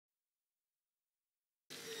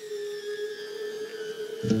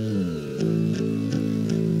I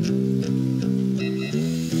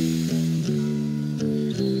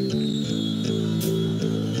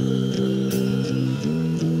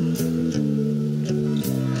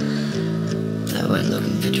went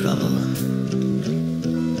looking for trouble,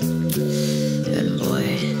 and boy,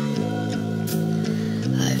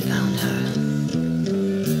 I found her.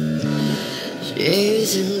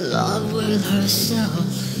 She's in love with herself.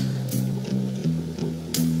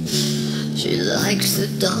 She likes the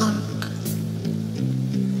dark,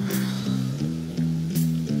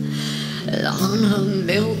 and on her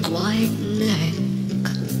milk-white neck,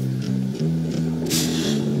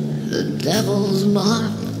 the devil's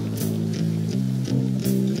mark.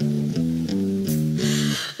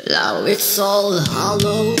 Now it's All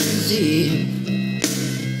Hallows Eve.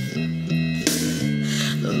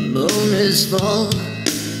 The moon is full.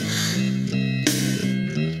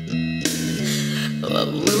 But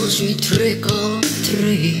will she trick or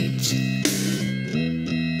treat?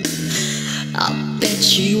 I bet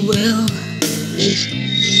she will.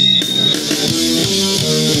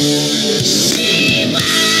 She will.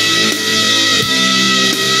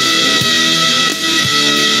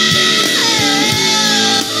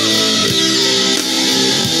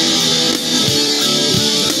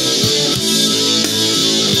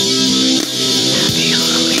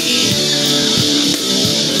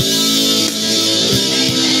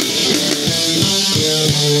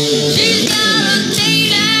 She's got a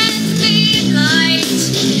date at midnight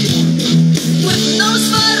with no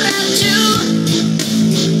Nosferatu.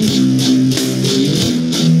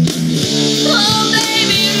 Oh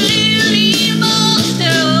baby, really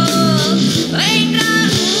monster, ain't got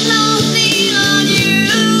nothing on you.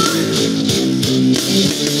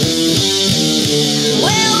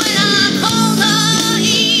 Well, when I called her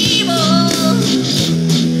evil,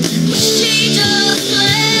 she just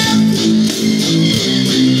left.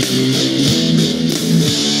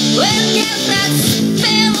 Well, guess that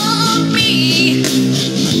spell on me.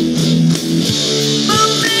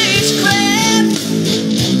 Foolish crap.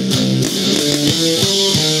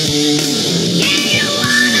 Yeah, you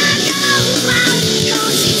wanna go out,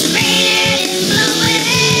 'cause she's faded and blowing.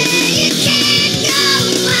 You can't go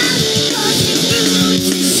out, 'cause your roots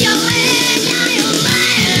is showing. Now you're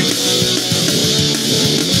mad.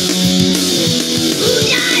 Ooh,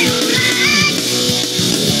 now you're mad.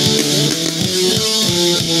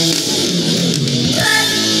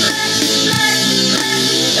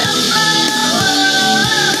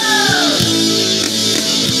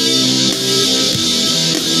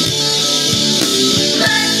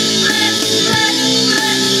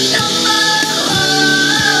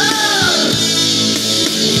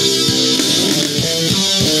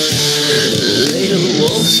 Little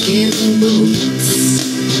wolfskin boots,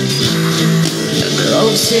 a glow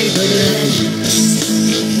cigarettes,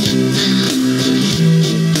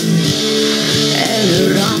 and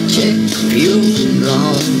erotic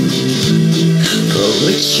funeral for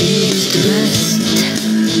which she's dressed.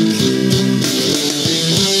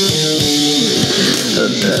 Her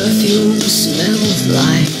perfume smells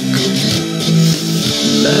like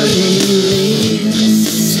burning leaves.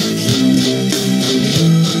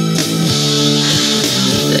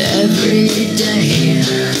 Every day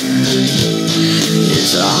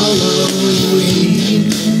is Halloween.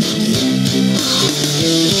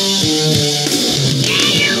 Yeah,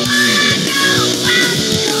 you wanna go out,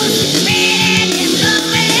 'cause it's red and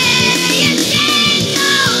blowing. You can't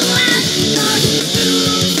go out, 'cause your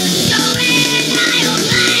roots are showing. Now you're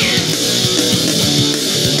mad.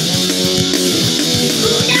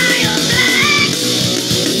 Ooh, now you're mad.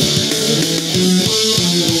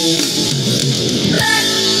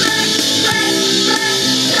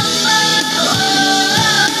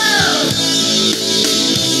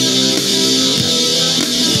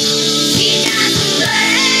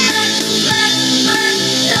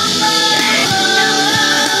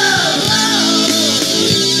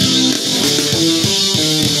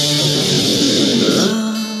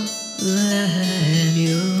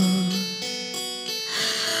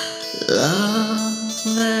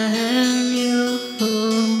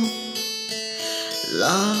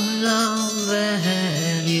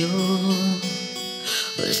 Loving you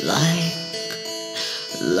was like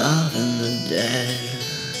loving the dead.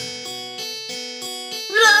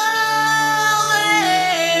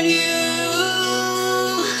 Loving you,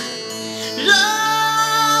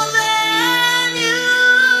 loving you,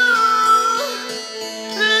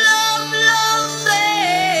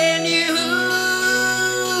 loving you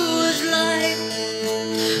was like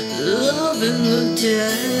loving the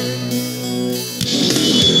dead.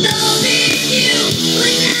 Loving you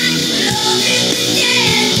was like loving the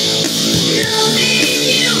dead. Loving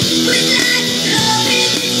you.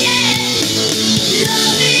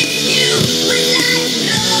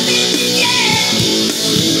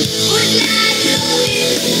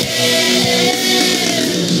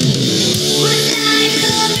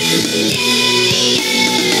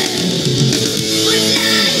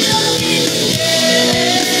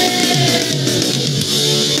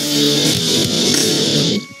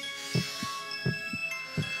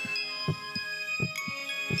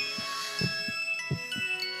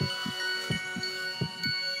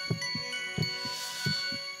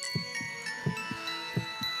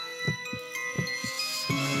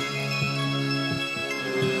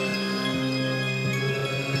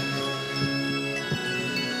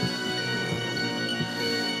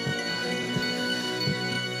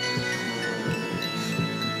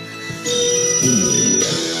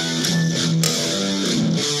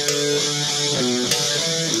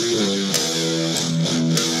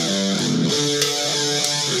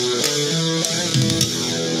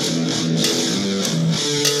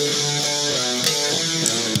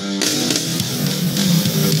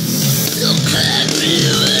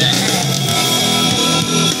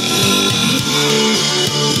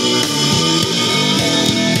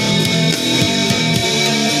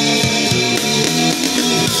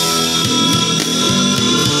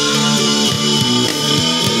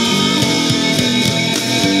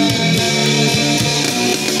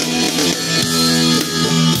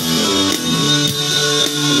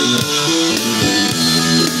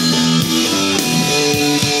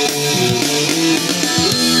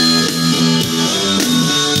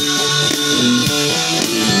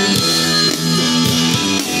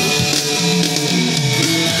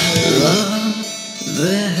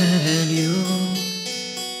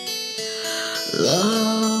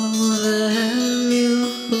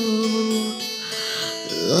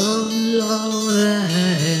 love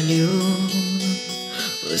that you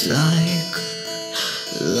was like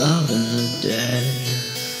love in the dead.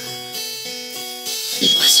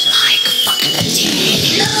 It was like fucking the dead.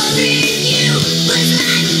 Loving you was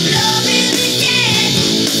like loving the dead.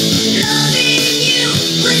 Loving you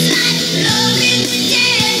was like loving the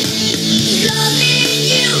dead. Loving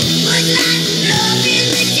you was like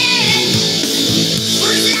loving the dead.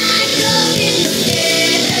 Was like loving the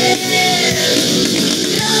dead.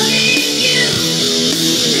 Loving you,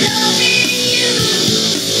 loving you,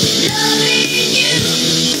 loving you,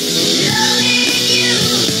 loving you,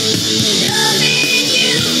 loving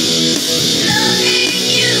you, loving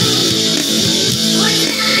you. Was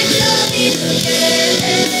like loving the dead.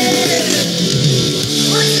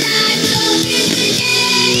 Was like loving the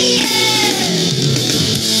dead.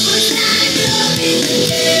 Was like loving the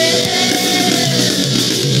dead.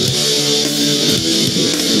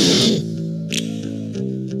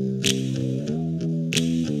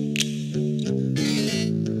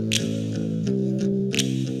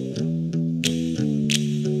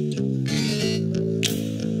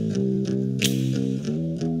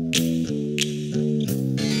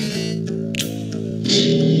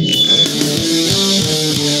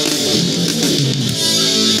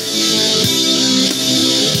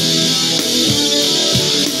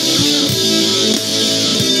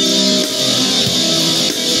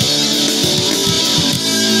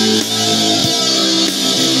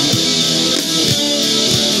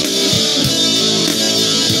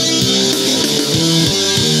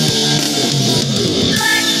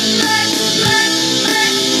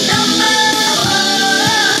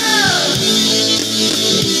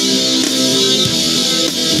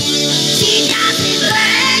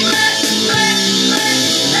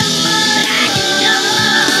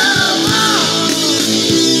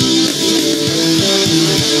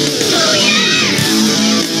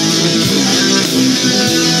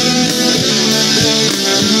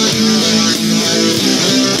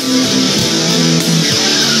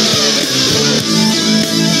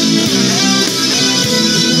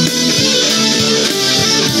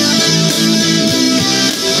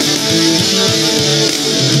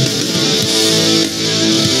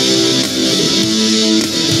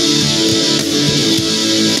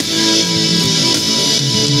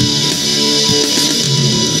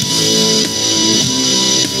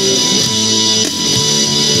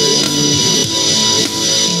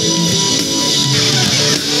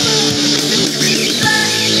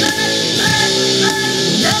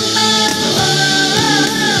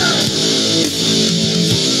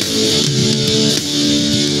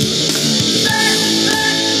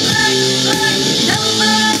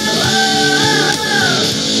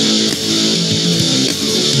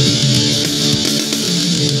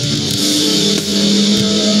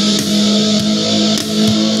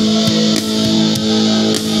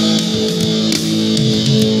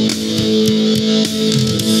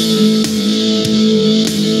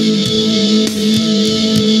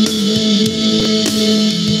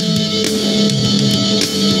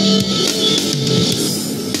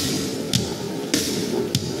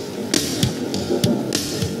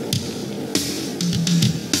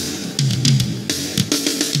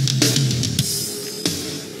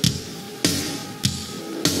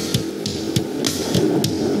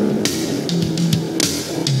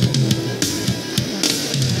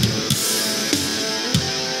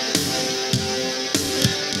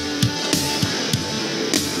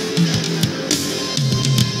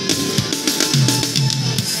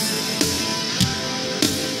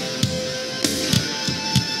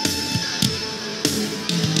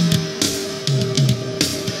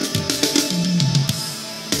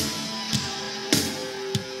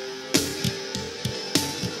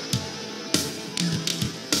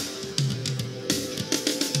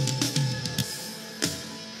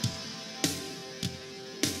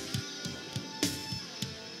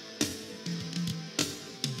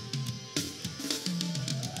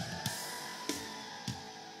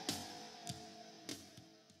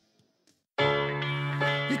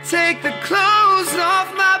 You take the clothes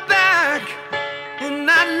off my back and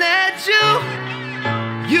I'd let you.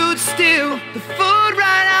 You'd steal the food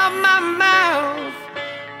right out my mouth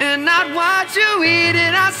and I'd watch you eat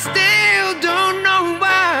it. I still don't know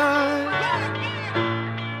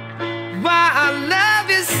why I love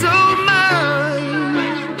you so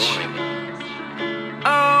much.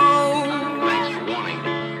 Oh,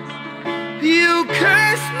 you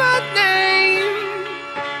curse my name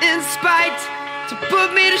in spite to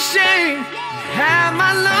put me to shame. Have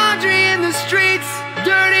my laundry in the streets,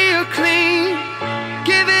 dirty or clean.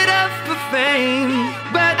 Give it up for fame,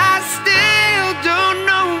 but I still don't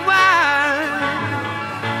know why.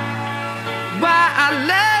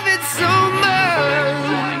 love it so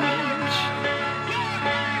much.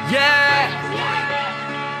 Yeah.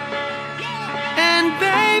 And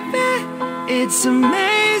baby, it's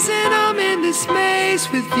amazing I'm in this maze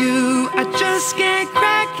with you. I just can't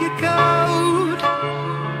crack your code.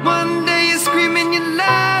 One day you're screaming you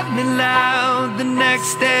love me loud, the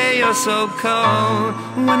next day you're so cold.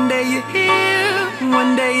 One day you're here,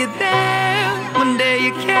 one day you're there, one day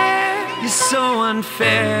you care. You're so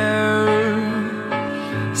unfair.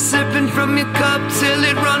 Sipping from your cup till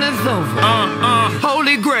it runneth over.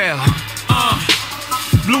 Holy grail.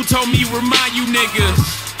 Blue told me remind you niggas.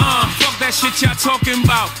 Fuck that shit y'all talking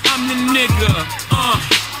about. I'm the nigga.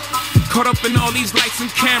 Caught up in all these lights and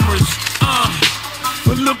cameras.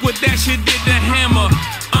 But look what that shit did to Hammer.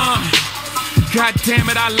 God damn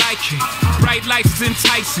it, I like it. Bright lights is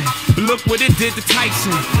enticing. But look what it did to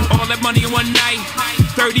Tyson. All that money in one night,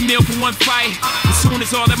 30 mil for one fight. As soon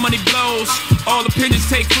as all that money blows, all opinions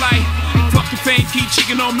take flight. Fucking fame keep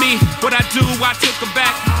cheating on me. What I do, I took her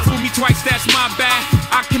back. Fool me twice, that's my bad.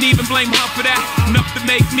 I can even blame her for that. Enough to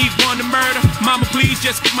make me want to murder. Mama, please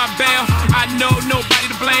just get my bail. I know nobody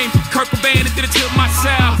to blame. Kurt Cobain did it to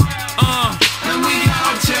myself. And we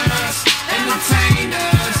all just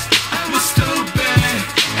entertainers. We're stupid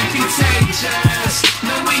and contagious.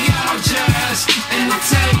 No, we all just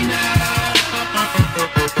entertainers.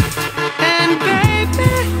 And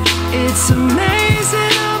baby, it's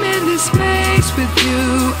amazing I'm in this maze with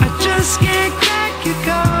you. I just can't crack your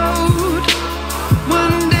code.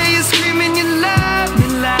 One day you're screaming you love me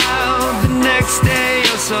loud, the next day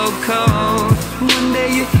you're so cold. One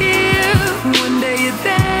day you're here, one day you're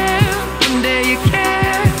there, one day you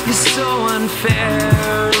care. You're so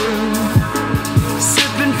unfair.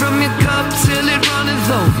 Sipping from your cup till it runneth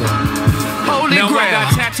over. Holy now grail. I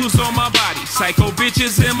got tattoos on my body, psycho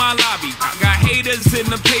bitches in my lobby. I got haters in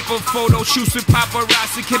the paper photo shoots with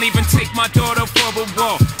paparazzi. Can't even take my daughter for a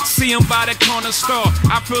walk. See him by the corner store.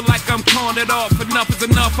 I feel like I'm calling it off. Enough is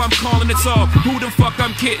enough, I'm calling it off. Who the fuck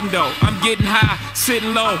I'm kidding though? I'm getting high,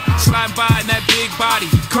 sitting low, sliding by in that big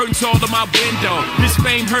body. Curtains all in my window. This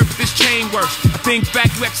fame hurt, but this chain works. I think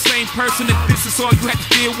back, you act the same person. If this is all you had to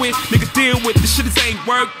deal with, nigga, deal with this shit. This ain't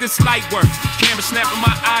work, this light work. Camera snapping,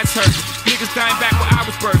 my eyes hurt. Niggas dying back where I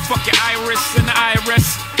was birthed. Fuck your iris and the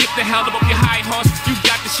IRS. Get the hell up your high horse. You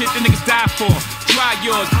got the shit that niggas die for. Try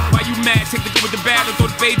yours. Why you mad? Take the good with the bad and throw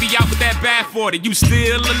the baby out with that bad for it. You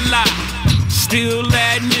still alive. Still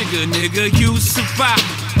that nigga, nigga, you survive.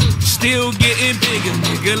 Still getting bigger,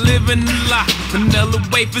 nigga, living a lot. Vanilla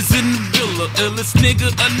wafers in the villa, illest nigga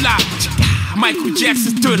alive. Michael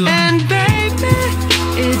Jackson's Thriller. And baby,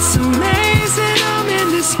 it's amazing I'm in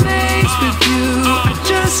this space with you. I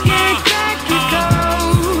just can't crack your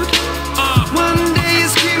code. One day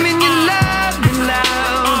you're screaming you love me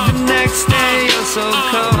loud, the next day you're so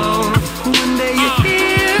cold. One day you're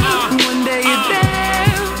here, one day you're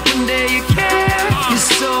there, one day you care. You're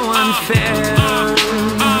so unfair.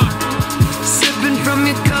 Sipping from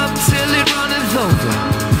your cup till it runneth over.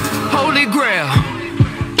 Holy grail.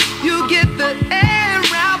 You get the air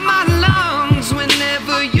out my lungs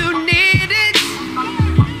whenever you need it,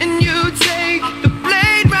 and you take the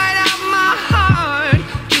blade right out my heart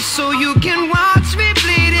just so you can watch me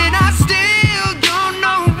bleed it. I still don't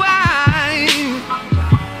know why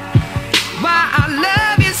I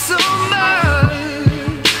love you so much.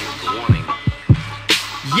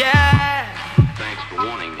 Yeah. Thanks for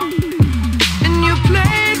warning me. And you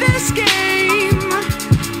play this game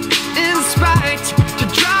in spite